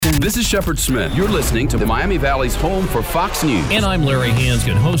This is Shepard Smith. You're listening to Miami Valley's home for Fox News. And I'm Larry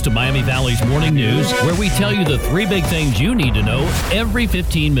Hanskin, host of Miami Valley's Morning News, where we tell you the three big things you need to know every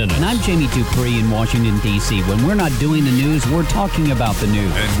 15 minutes. And I'm Jamie Dupree in Washington, D.C. When we're not doing the news, we're talking about the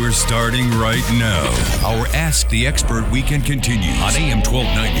news. And we're starting right now. Our Ask the Expert weekend continues on AM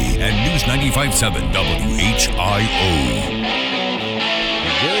 1290 and News 95.7 WHIO.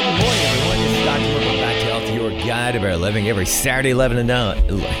 Good morning, everyone. This is Dr. Merkle, back to Health, your guide of our living every Saturday, 11 to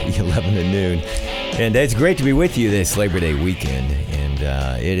noon. And it's great to be with you this Labor Day weekend. And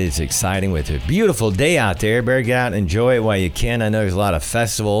it is exciting with a beautiful day out there. Better get out and enjoy it while you can. I know there's a lot of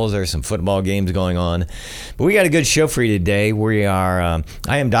festivals. There's some football games going on. But we got a good show for you today. I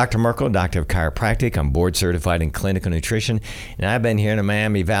am Dr. Merkle, Doctor of Chiropractic. I'm board certified in clinical nutrition. And I've been here in the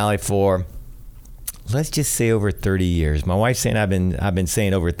Miami Valley for, let's just say, over 30 years. My wife's saying I've been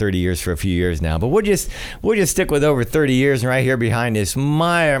saying over 30 years for a few years now, but we'll just stick with over 30 years. And right here behind this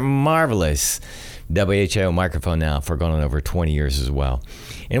marvelous WHO microphone now for going on over 20 years as well.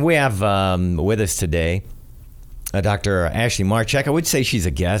 And we have with us today Dr. Ashley Marchek. I would say she's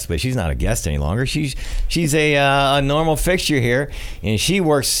a guest, but she's not a guest any longer. She's a normal fixture here, and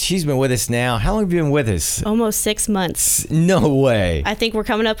she's been with us now. How long have you been with us? Almost 6 months. No way. I think we're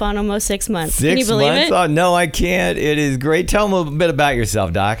coming up on almost 6 months. Can you believe it? Oh, no, I can't. It is great. Tell them a little bit about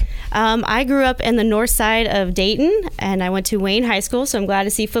yourself, Doc. I grew up in the north side of Dayton, and I went to Wayne High School, so I'm glad to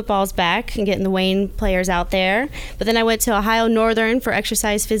see football's back and getting the Wayne players out there. But then I went to Ohio Northern for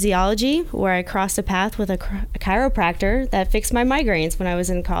exercise physiology, where I crossed a path with a chiropractor that fixed my migraines when I was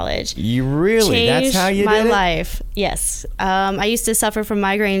in college. You really? That's how you did it? Changed my life. Yes. I used to suffer from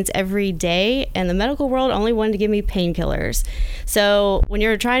migraines every day, and the medical world only wanted to give me painkillers. So when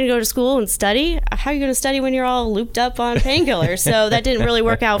you're trying to go to school and study, how are you going to study when you're all looped up on painkillers? So that didn't really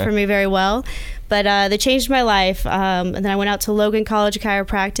work out for me very well. But they changed my life. And then I went out to Logan College of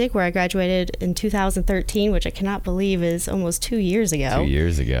Chiropractic, where I graduated in 2013, which I cannot believe is almost 2 years ago. 2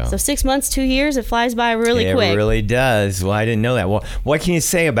 years ago. So 6 months, 2 years, it flies by really quick. It really does. Well, I didn't know that. Well, what can you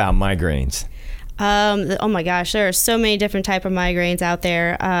say about migraines? Oh my gosh, there are so many different type of migraines out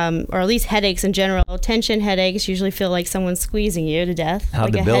there, or at least headaches in general. Tension headaches usually feel like someone's squeezing you to death. How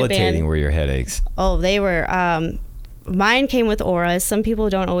like debilitating were your headaches? Oh, they were. Mine came with auras. Some people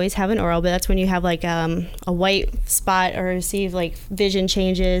don't always have an aura, but that's when you have like a white spot or receive like vision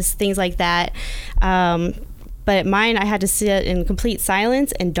changes, things like that. But mine, I had to sit in complete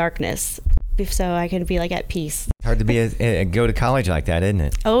silence and darkness so I could be like at peace. Hard to go to college like that, isn't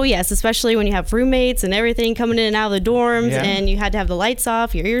it? Oh yes, especially when you have roommates and everything coming in and out of the dorms, and you had to have the lights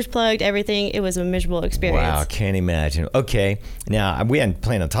off, your ears plugged, everything. It was a miserable experience. Wow, can't imagine. Okay, now we hadn't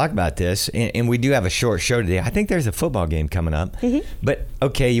planned on talking about this, and we do have a short show today. I think there's a football game coming up. Mm-hmm. But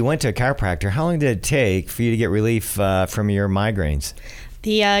okay, you went to a chiropractor. How long did it take for you to get relief from your migraines?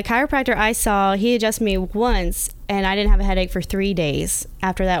 The chiropractor I saw, he adjusted me once, and I didn't have a headache for 3 days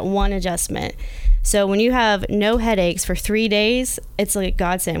after that one adjustment. So when you have no headaches for 3 days, it's like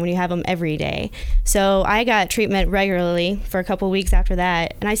godsend when you have them every day. So I got treatment regularly for a couple of weeks after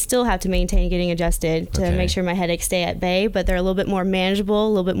that, and I still have to maintain getting adjusted to make sure my headaches stay at bay, but they're a little bit more manageable, a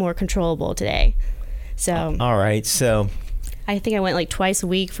little bit more controllable today. So all right, so I think I went like twice a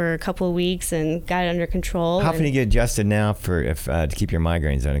week for a couple of weeks and got it under control. How often do you get adjusted now to keep your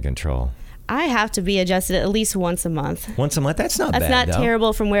migraines under control? I have to be adjusted at least once a month. Once a month? That's not bad, That's not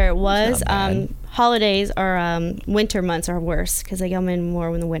terrible from where it was. Not bad. Holidays or winter months are worse because they come in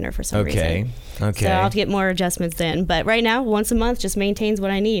more in the winter for some reason. Okay. So I'll have to get more adjustments then. But right now, once a month just maintains what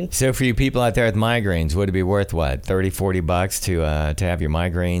I need. So for you people out there with migraines, would it be worth, what, $30, $40 to have your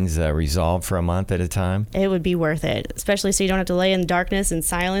migraines resolved for a month at a time? It would be worth it, especially so you don't have to lay in darkness and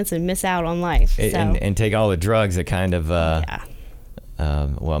silence and miss out on life. And take all the drugs that kind of...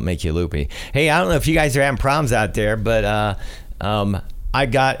 make you loopy. Hey, I don't know if you guys are having problems out there, but I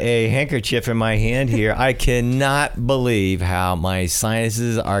got a handkerchief in my hand here. I cannot believe how my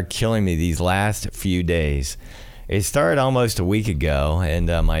sinuses are killing me these last few days. It started almost a week ago, and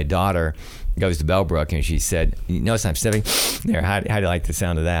my daughter goes to Bellbrook, and she said, "You notice I'm sniffing there. How do you like the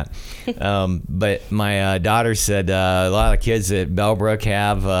sound of that?" But my daughter said a lot of kids at Bellbrook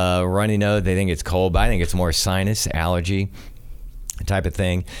have runny nose. They think it's cold, but I think it's more sinus allergy type of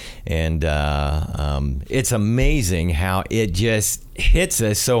thing. And it's amazing how it just hits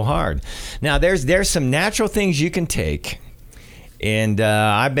us so hard. Now there's some natural things you can take, and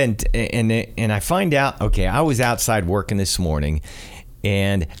I've been and I find out, okay, I was outside working this morning,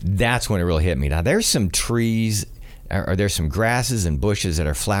 and that's when it really hit me. Now there's some trees, or there's some grasses and bushes that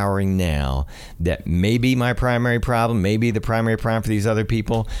are flowering now that may be my primary problem, maybe the primary problem for these other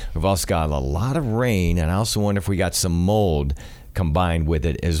people. We've also got a lot of rain, and I also wonder if we got some mold combined with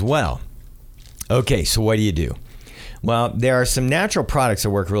it as well. Okay, so what do you do? Well, there are some natural products that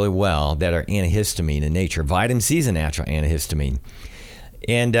work really well that are antihistamine in nature. Vitamin C is a natural antihistamine.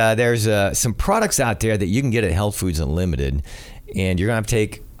 And there's some products out there that you can get at Health Foods Unlimited, and you're going to have to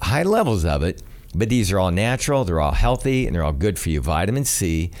take high levels of it, but these are all natural, they're all healthy, and they're all good for you. Vitamin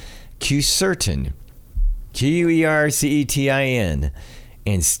C, Q-Certin, Quercetin,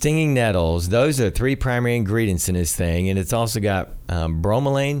 and stinging nettles. Those are the 3 primary ingredients in this thing, and it's also got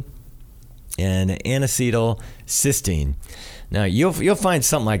bromelain and N-acetylcysteine. Now, you'll find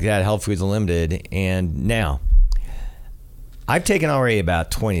something like that at Health Foods Unlimited, and now, I've taken already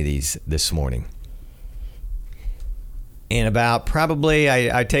about 20 of these this morning. And about probably,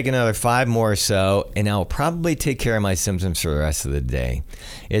 I take another 5 more or so, and I'll probably take care of my symptoms for the rest of the day.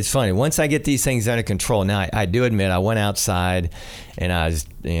 It's funny, once I get these things under control, now I do admit I went outside and I was,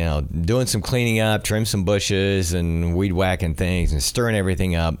 doing some cleaning up, trimmed some bushes and weed whacking things and stirring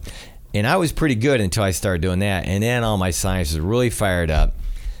everything up. And I was pretty good until I started doing that. And then all my sinuses really fired up.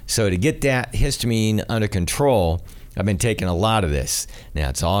 So to get that histamine under control, I've been taking a lot of this. Now,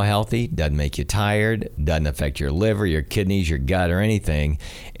 it's all healthy, doesn't make you tired, doesn't affect your liver, your kidneys, your gut, or anything.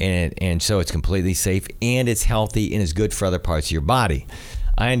 And so it's completely safe, and it's healthy, and it's good for other parts of your body.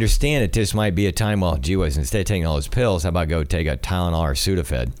 I understand that this might be a time, well, gee whiz, instead of taking all those pills, how about go take a Tylenol or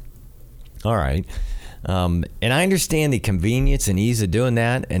Sudafed? All right. And I understand the convenience and ease of doing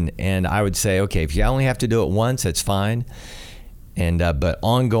that, and I would say, okay, if you only have to do it once, that's fine. And but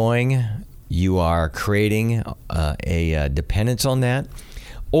ongoing, you are creating a dependence on that,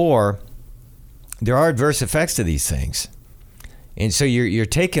 or there are adverse effects to these things. And so you're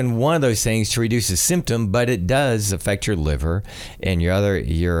taking one of those things to reduce the symptom, but it does affect your liver and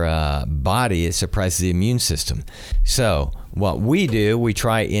your body. It suppresses the immune system. So what we do, we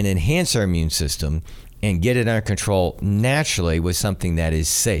try and enhance our immune system and get it under control naturally with something that is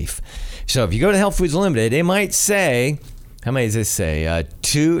safe. So if you go to Health Foods Unlimited, they might say, how many does this say?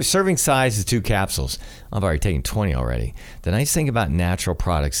 2 serving size is 2 capsules. I've already taken 20 already. The nice thing about natural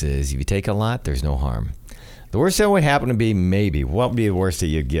products is if you take a lot, there's no harm. The worst that would happen to be what would be the worst that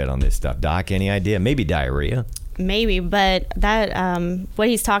you'd get on this stuff? Doc, any idea? Maybe diarrhea. Maybe, but that what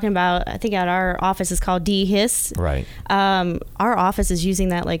he's talking about, I think at our office is called D-His. Right. Our office is using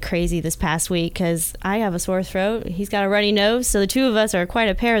that like crazy this past week because I have a sore throat. He's got a runny nose. So the two of us are quite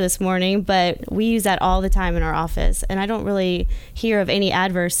a pair this morning, but we use that all the time in our office. And I don't really hear of any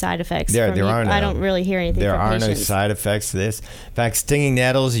adverse side effects. There are no. I don't really hear anything There from are patients. no side effects to this. In fact, stinging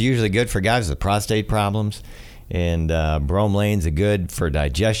nettles are usually good for guys with prostate problems. And bromelain's are good for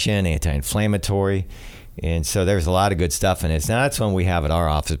digestion, anti-inflammatory. And so there's a lot of good stuff in this. Now, that's one we have at our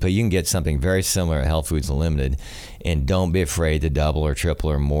office, but you can get something very similar at Health Foods Unlimited. And don't be afraid to double or triple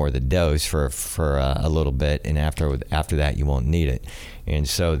or more the dose for a little bit. And after that, you won't need it. And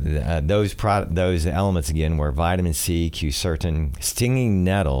so those elements, again, were vitamin C, Q-Certin, stinging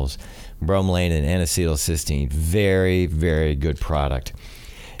nettles, bromelain, and N-acetylcysteine. Very, very good product.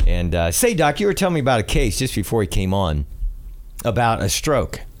 And say, Doc, you were telling me about a case just before he came on about a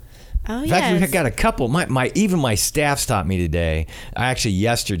stroke. Oh, in fact, yes. we've got a couple. Even my staff stopped me today, actually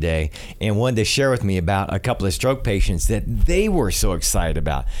yesterday, and wanted to share with me about a couple of stroke patients that they were so excited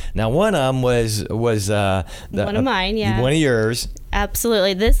about. Now, one of them was one of mine, yeah. One of yours.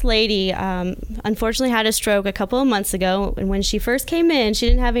 Absolutely. This lady unfortunately had a stroke a couple of months ago, and when she first came in, she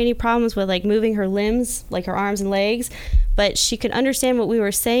didn't have any problems with like moving her limbs, like her arms and legs, but she could understand what we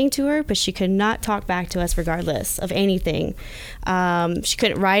were saying to her, but she could not talk back to us regardless of anything. She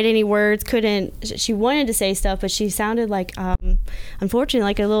couldn't write any words, she wanted to say stuff, but she sounded like, unfortunately,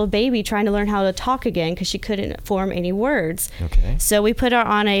 like a little baby trying to learn how to talk again because she couldn't form any words. Okay. So we put her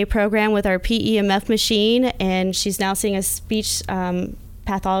on a program with our PEMF machine, and she's now seeing a speech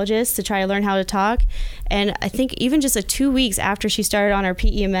pathologist to try to learn how to talk. And I think even just 2 weeks after she started on her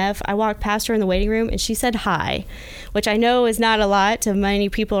PEMF, I walked past her in the waiting room and she said hi, which I know is not a lot to many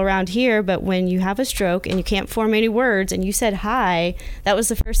people around here, but when you have a stroke and you can't form any words and you said hi, that was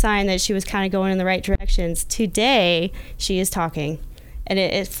the first sign that she was kind of going in the right directions. Today, she is talking. And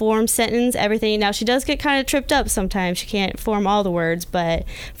it forms sentence, everything. Now, she does get kind of tripped up sometimes. She can't form all the words, but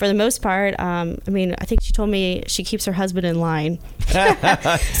for the most part, I think she told me she keeps her husband in line.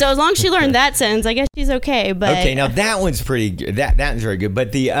 So as long as she learned that sentence, I guess she's okay. But okay, now that one's pretty good. That one's very good.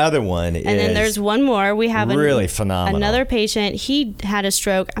 But the other one is... And then there's one more. We have really phenomenal. Another patient. He had a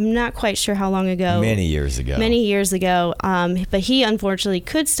stroke. I'm not quite sure how long ago. Many years ago. But he unfortunately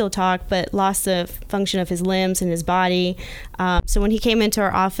could still talk, but lost the function of his limbs and his body. So when he came came into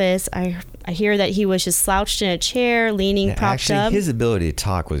our office, I hear that he was just slouched in a chair, leaning, propped up. His ability to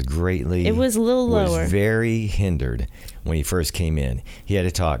talk was greatly... It was a little lower. Was very hindered when he first came in. He had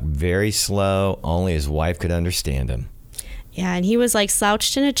to talk very slow. Only his wife could understand him. Yeah, and he was like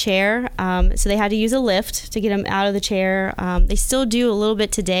slouched in a chair, so they had to use a lift to get him out of the chair. They still do a little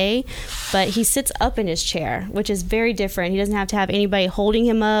bit today, but he sits up in his chair, which is very different. He doesn't have to have anybody holding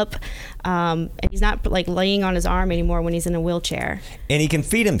him up, and he's not like laying on his arm anymore when he's in a wheelchair. And he can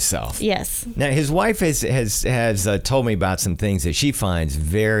feed himself. Yes. Now, his wife has told me about some things that she finds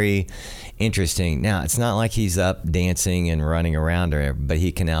very interesting. Now, it's not like he's up dancing and running around, but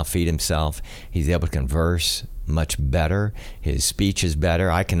he can now feed himself. He's able to converse much better. His speech is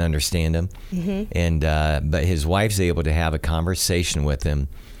better. I can understand him. Mm-hmm. And but his wife's able to have a conversation with him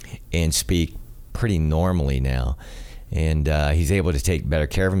and speak pretty normally now. And he's able to take better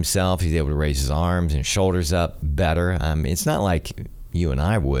care of himself. He's able to raise his arms and shoulders up better. It's not like you and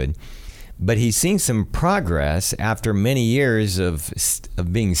I would, but he's seen some progress after many years of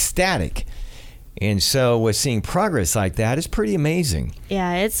being static. And so with seeing progress like that, it's pretty amazing.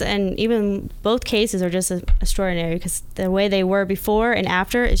 Yeah, and even both cases are just extraordinary because the way they were before and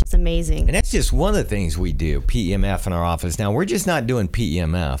after is just amazing. And that's just one of the things we do, PEMF in our office. Now, we're just not doing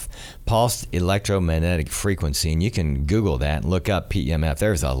PEMF, pulsed electromagnetic frequency, and you can Google that and look up PEMF.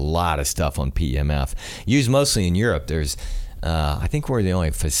 There's a lot of stuff on PEMF. Used mostly in Europe. There's, I think we're the only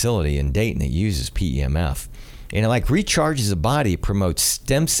facility in Dayton that uses PEMF. And it like recharges the body, promotes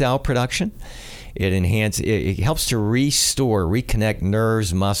stem cell production. It helps to reconnect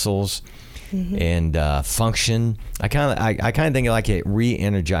nerves, muscles, mm-hmm. and function. I kind of think like it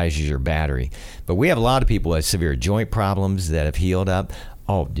re-energizes your battery. But we have a lot of people with severe joint problems that have healed up.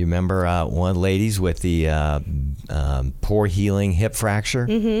 Oh, do you remember one of the ladies with the poor healing hip fracture?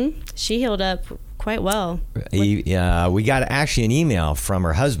 Mm-hmm. She healed up quite well. We got actually an email from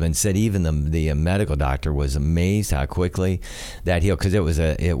her husband, said even the medical doctor was amazed how quickly that healed, because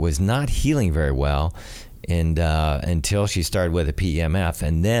it was not healing very well, and until she started with a PEMF,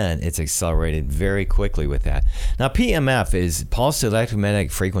 and then it's accelerated very quickly with that. Now, PEMF is pulsed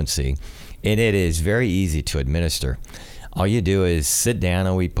electromagnetic frequency, and it is very easy to administer. All you do is sit down,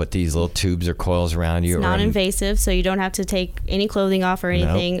 and we put these little tubes or coils around you. It's non-invasive, so you don't have to take any clothing off or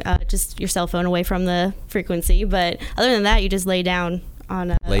anything. Nope. Just your cell phone away from the frequency. But other than that, you just lay down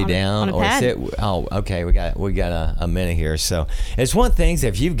on a pad. Sit. Oh, okay. We got a minute here. So it's one of the things,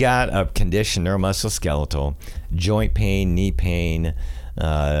 if you've got a condition, neuromusculoskeletal, joint pain, knee pain,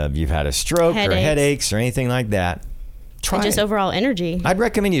 you've had a stroke or headaches or anything like that, try and just it. Overall energy. I'd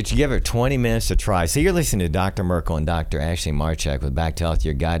recommend you to give it 20 minutes to try. So you're listening to Dr. Merkle and Dr. Ashley Marchek with Back to Health,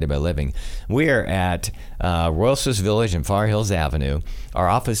 your guide to better living. We are at Royal Swiss Village and Far Hills Avenue. Our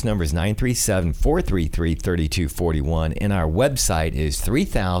office number is 937-433-3241, and our website is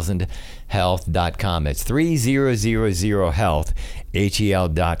 3000health.com. It's 3000health,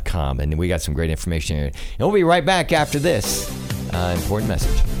 HEL.com. And we got some great information here. And we'll be right back after this important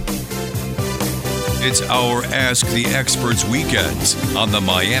message. It's our Ask the Experts weekends on the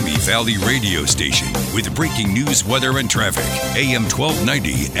Miami Valley radio station with breaking news, weather, and traffic. AM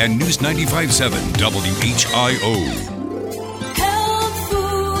 1290 and News 95.7 WHIO. Health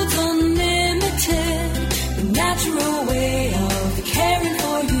Foods Unlimited, the natural way of caring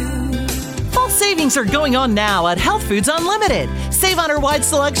for you. Fall savings are going on now at Health Foods Unlimited. Save on our wide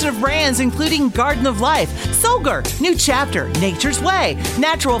selection of brands, including Garden of Life, Solgar, New Chapter, Nature's Way,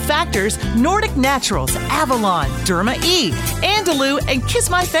 Natural Factors, Nordic Naturals, Avalon, Derma E, Andalou, and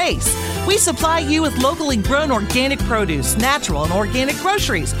Kiss My Face. We supply you with locally grown organic produce, natural and organic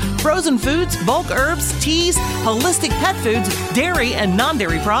groceries, frozen foods, bulk herbs, teas, holistic pet foods, dairy and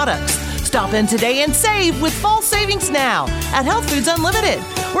non-dairy products. Stop in today and save with fall savings now at Health Foods Unlimited.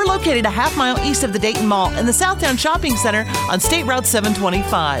 We're located a half mile east of the Dayton Mall in the Southtown Shopping Center on State Route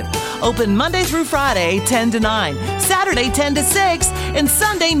 725. Open Monday through Friday, 10 to 9, Saturday, 10 to 6, and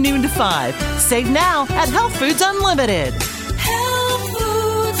Sunday, noon to 5. Save now at Health Foods Unlimited. Health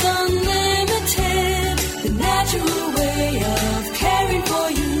Foods Unlimited, the natural way of caring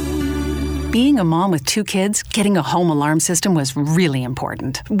for you. Being a mom with 2 kids, getting a home alarm system was really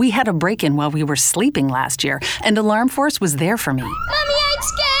important. We had a break-in while we were sleeping last year, and Alarm Force was there for me. Mommy, I'm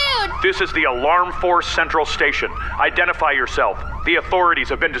scared! This is the Alarm Force Central Station. Identify yourself. The authorities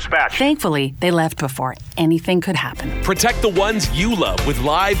have been dispatched. Thankfully, they left before anything could happen. Protect the ones you love with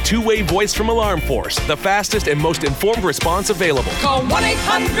live 2-way voice from Alarm Force, the fastest and most informed response available. Call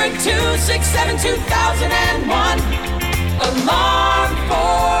 1-800-267-2001. Alarm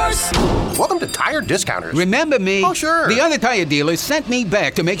Force. Welcome to Tire Discounters. Remember me? Oh, sure. The other tire dealers sent me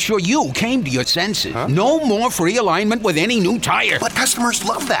back to make sure you came to your senses. Huh? No more free alignment with any new tire. But customers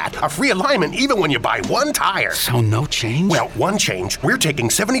love that. A free alignment even when you buy one tire. So no change? Well, one change. We're taking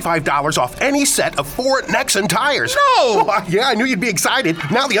 $75 off any set of 4 Nexen tires. No! Yeah, I knew you'd be excited.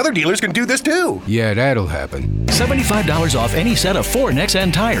 Now the other dealers can do this too. Yeah, that'll happen. $75 off any set of 4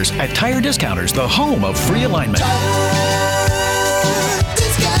 Nexen tires at Tire Discounters, the home of free alignment.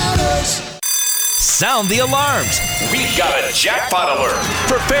 Sound the alarms. We've got a jackpot alert.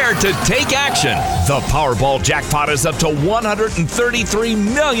 Prepare to take action. The Powerball jackpot is up to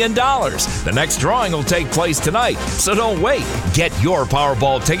 $133 million. The next drawing will take place tonight, so don't wait. Get your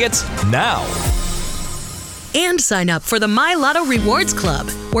Powerball tickets now. And sign up for the My Lotto Rewards Club,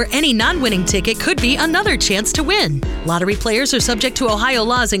 where any non-winning ticket could be another chance to win. Lottery players are subject to Ohio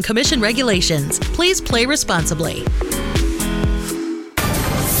laws and commission regulations. Please play responsibly.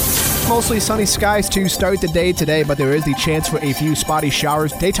 Mostly sunny skies to start the day today, but there is the chance for a few spotty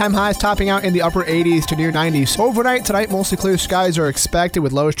showers. Daytime highs topping out in the upper 80s to near 90s. Overnight tonight, mostly clear skies are expected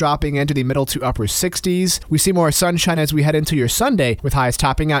with lows dropping into the middle to upper 60s. We see more sunshine as we head into your Sunday, with highs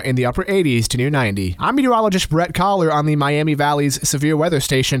topping out in the upper 80s to near 90. I'm meteorologist Brett Collar on the Miami Valley's severe weather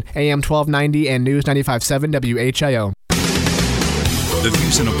station, AM 1290 and News 95.7 WHIO. The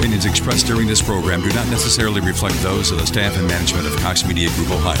views and opinions expressed during this program do not necessarily reflect those of the staff and management of Cox Media Group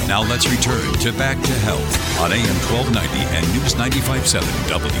Ohio. Now let's return to Back to Health on AM 1290 and News 95.7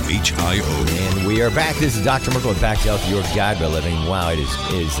 WHIO. And we are back. This is Dr. Merkle with Back to Health, your guide by living. Wow, it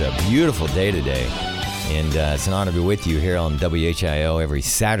is a beautiful day today. And it's an honor to be with you here on WHIO every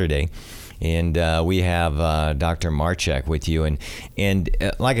Saturday. And we have Dr. Marchek with you. And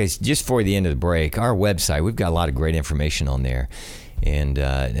like I said, just for the end of the break, our website, we've got a lot of great information on there. And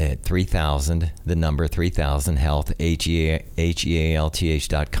at 3000, the number 3000 health, HEALTH.com.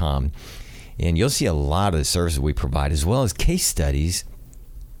 And you'll see a lot of the services we provide, as well as case studies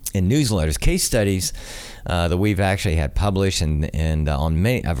and newsletters. Case studies that we've actually had published and on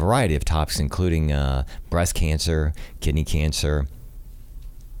a variety of topics, including breast cancer, kidney cancer,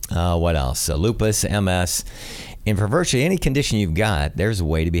 what else? Lupus, MS. And for virtually any condition you've got, there's a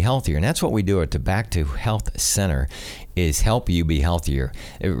way to be healthier. And that's what we do at the Back to Health Center, is help you be healthier.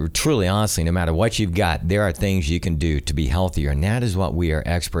 Truly, honestly, no matter what you've got, there are things you can do to be healthier. And that is what we are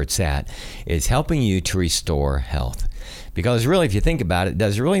experts at, is helping you to restore health. Because really, if you think about it,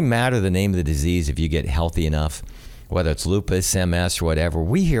 does it really matter the name of the disease if you get healthy enough? Whether it's lupus, MS, or whatever,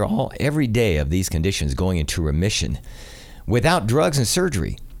 we hear every day of these conditions going into remission without drugs and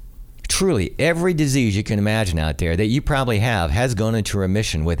surgery. Truly, every disease you can imagine out there that you probably have has gone into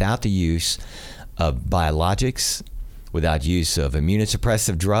remission without the use of biologics, without use of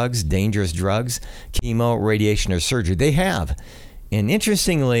immunosuppressive drugs, dangerous drugs, chemo, radiation, or surgery. They have. And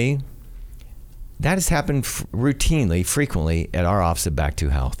interestingly, that has happened routinely, frequently at our office at Back to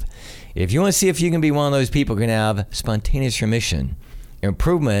Health. If you want to see if you can be one of those people who can have spontaneous remission,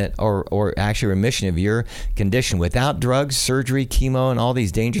 improvement or actually remission of your condition without drugs, surgery, chemo, and all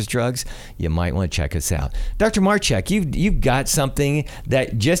these dangerous drugs, you might want to check us out. Dr. Marchek, you've got something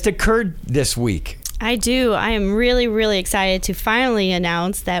that just occurred this week. I do. I am really, really excited to finally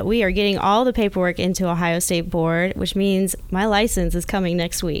announce that we are getting all the paperwork into Ohio State Board, which means my license is coming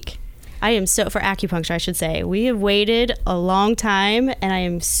next week. I am for acupuncture, I should say. We have waited a long time, and I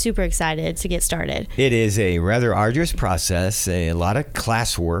am super excited to get started. It is a rather arduous process, a lot of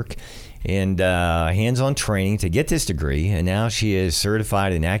classwork, and hands-on training to get this degree. And now she is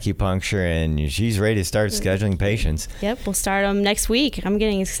certified in acupuncture, and she's ready to start scheduling patients. Yep, we'll start them next week. I'm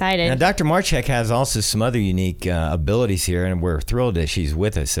getting excited. Now, Dr. Marchek has also some other unique abilities here, and we're thrilled that she's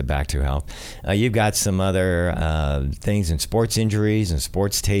with us at Back to Health. You've got some other things in sports injuries and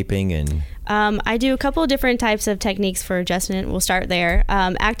sports taping and... I do a couple of different types of techniques for adjustment. We'll start there.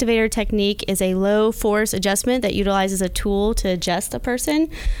 Activator technique is a low force adjustment that utilizes a tool to adjust a person.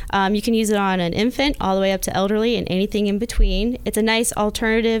 You can use it on an infant all the way up to elderly and anything in between. It's a nice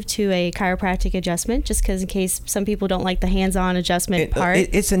alternative to a chiropractic adjustment, just because in case some people don't like the hands-on adjustment part.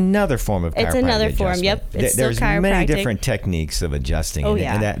 It's another form of chiropractic It's another adjustment. form, yep. It's There's still chiropractic. many different techniques of adjusting. Oh, and,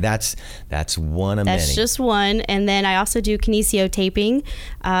 yeah. and that's one of many. That's just one. And then I also do kinesio taping.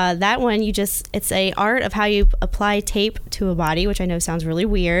 That one, it's a art of how you apply tape to a body, which I know sounds really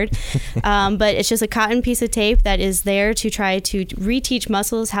weird. But it's just a cotton piece of tape that is there to try to reteach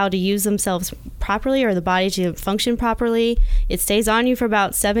muscles how to use use themselves properly or the body to function properly. It stays on you for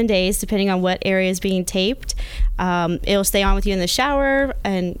about 7 days, depending on what area is being taped. It'll stay on with you in the shower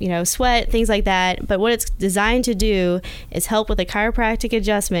and, sweat, things like that. But what it's designed to do is help with a chiropractic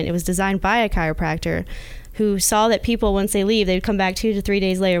adjustment. It was designed by a chiropractor who saw that people, once they leave, they'd come back 2 to 3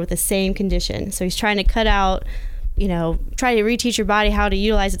 days later with the same condition. So he's trying to cut out, try to reteach your body how to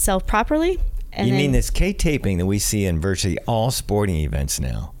utilize itself properly. And you mean this K-taping that we see in virtually all sporting events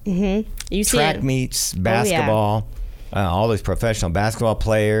now? Mm-hmm. You see track meets, basketball, all those professional basketball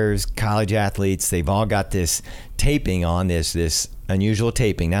players, college athletes, they've all got this taping on, this unusual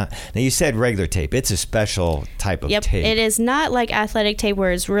taping. Now you said regular tape. It's a special type of tape. It is not like athletic tape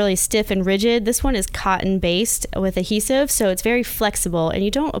where it's really stiff and rigid. This one is cotton-based with adhesive, so it's very flexible, and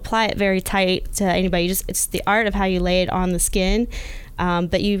you don't apply it very tight to anybody. It's the art of how you lay it on the skin.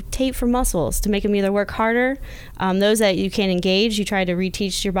 But you tape for muscles to make them either work harder. Those that you can't engage, you try to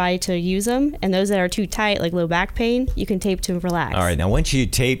reteach your body to use them. And those that are too tight, like low back pain, you can tape to relax. All right. Now, once you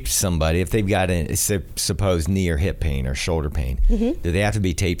tape somebody, if they've got a supposed knee or hip pain or shoulder pain, do they have to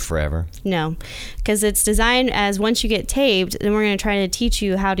be taped forever? No, because it's designed as once you get taped, then we're going to try to teach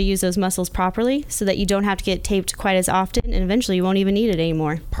you how to use those muscles properly so that you don't have to get taped quite as often, and eventually you won't even need it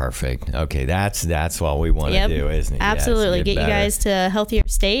anymore. Perfect. Okay, that's what we want to do, isn't it? Absolutely. Yes, get you guys to a healthier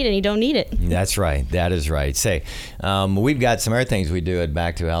state, and you don't need it. That's right. That is right. Say, we've got some other things we do at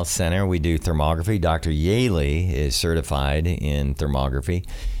Back to Health Center. We do thermography. Dr. Yaley is certified in thermography.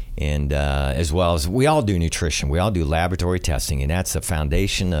 And as well as we all do nutrition, we all do laboratory testing, and that's the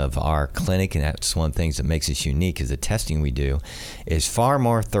foundation of our clinic, and that's one of the things that makes us unique is the testing we do is far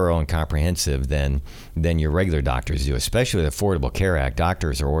more thorough and comprehensive than your regular doctors do, especially with the Affordable Care Act.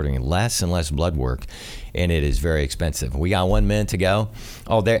 Doctors are ordering less and less blood work, and it is very expensive. We got 1 minute to go.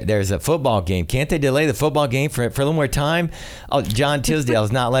 Oh, there's a football game. Can't they delay the football game for a little more time? Oh, John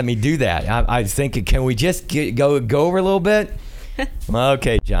Tisdale's not letting me do that. I was thinking, can we just go over a little bit?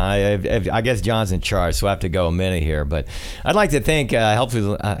 Okay, John. I guess John's in charge, so I have to go a minute here. But I'd like to thank Health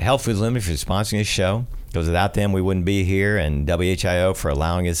Foods Limited for sponsoring this show. Because without them, we wouldn't be here, and WHIO for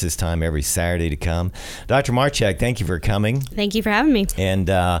allowing us this time every Saturday to come. Dr. Marchek, thank you for coming. Thank you for having me. And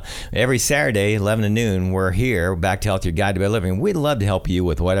every Saturday, 11 to noon, we're here, Back to Health, Your Guide to Better Living. We'd love to help you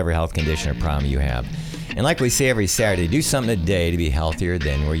with whatever health condition or problem you have. And like we say every Saturday, do something today to be healthier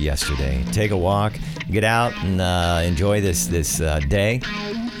than we were yesterday. Take a walk, get out and enjoy this day.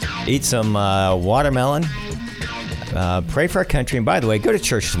 Eat some watermelon. Pray for our country. And by the way, go to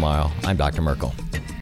church tomorrow. I'm Dr. Merkle.